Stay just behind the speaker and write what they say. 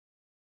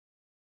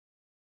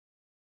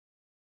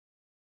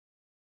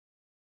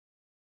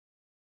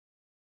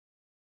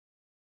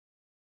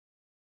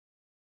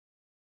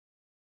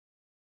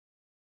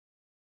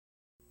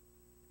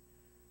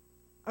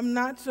I'm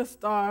not your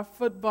star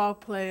football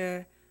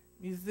player,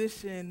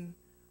 musician,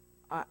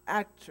 or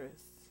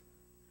actress.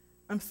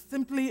 I'm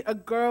simply a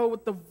girl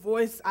with a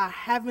voice I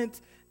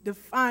haven't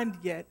defined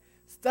yet.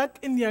 Stuck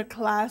in your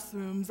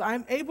classrooms,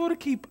 I'm able to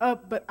keep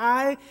up, but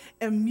I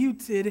am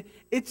muted,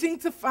 itching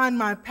to find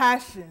my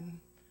passion.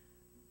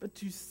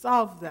 But you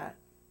solve that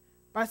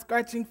by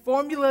scratching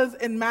formulas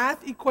and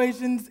math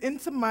equations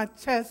into my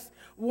chest,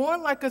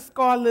 worn like a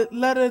scarlet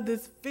letter.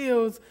 This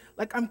feels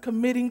like I'm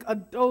committing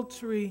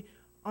adultery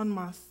on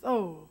my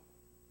soul.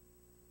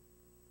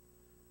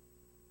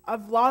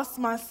 I've lost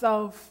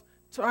myself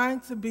trying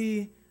to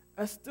be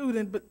a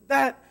student, but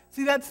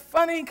that's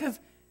funny because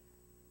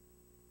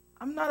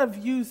I'm not of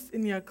use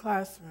in your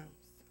classrooms.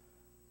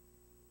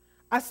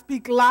 I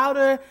speak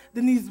louder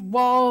than these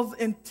walls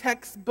and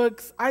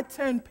textbooks. I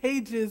turn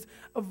pages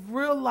of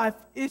real life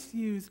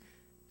issues.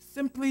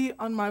 Simply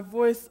on my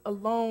voice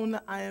alone,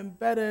 I am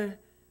better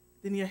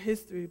than your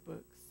history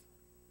books.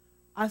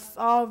 I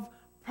solve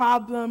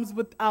problems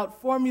without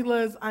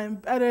formulas. I am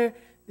better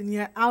than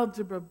your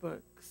algebra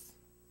books.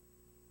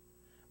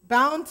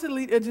 Bound to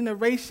lead a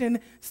generation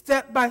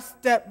step by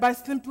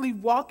simply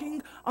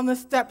walking on the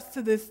steps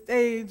to this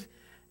stage,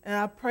 and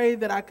I pray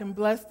that I can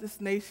bless this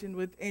nation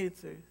with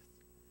answers.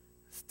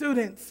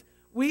 Students,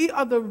 we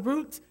are the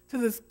root to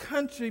this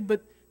country,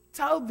 but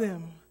tell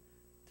them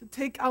to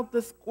take out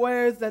the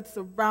squares that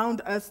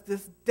surround us,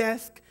 this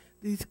desk,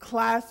 these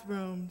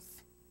classrooms.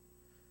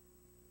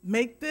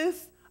 Make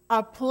this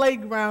our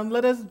playground.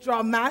 Let us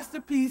draw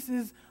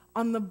masterpieces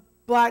on the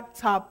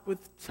blacktop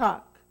with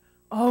chalk.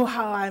 Oh,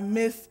 how I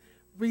miss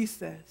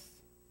recess.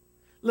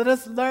 Let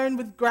us learn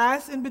with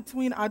grass in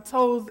between our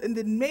toes, and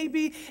then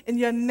maybe in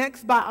your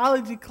next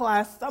biology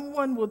class,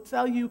 someone will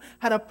tell you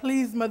how to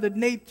please Mother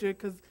Nature,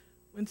 because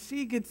when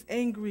she gets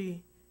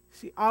angry,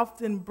 she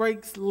often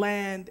breaks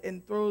land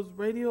and throws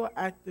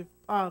radioactive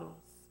bottles.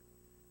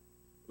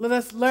 Let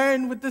us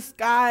learn with the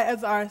sky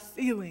as our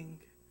ceiling.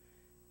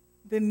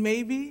 Then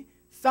maybe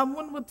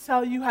someone will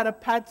tell you how to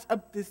patch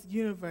up this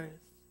universe.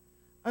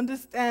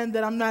 Understand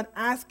that I'm not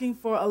asking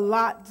for a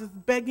lot, just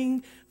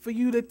begging for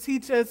you to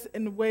teach us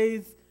in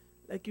ways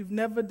like you've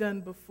never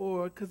done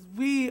before, because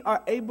we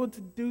are able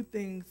to do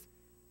things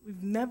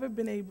we've never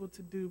been able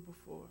to do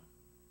before.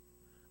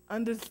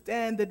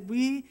 Understand that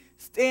we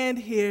stand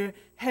here,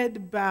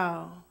 head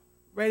bow,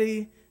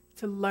 ready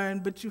to learn,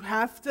 but you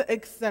have to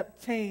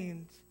accept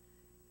change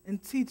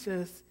and teach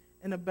us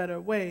in a better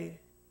way.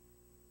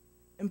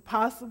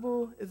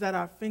 Impossible is at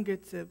our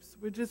fingertips.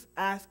 We're just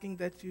asking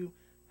that you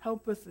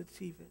help us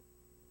achieve it.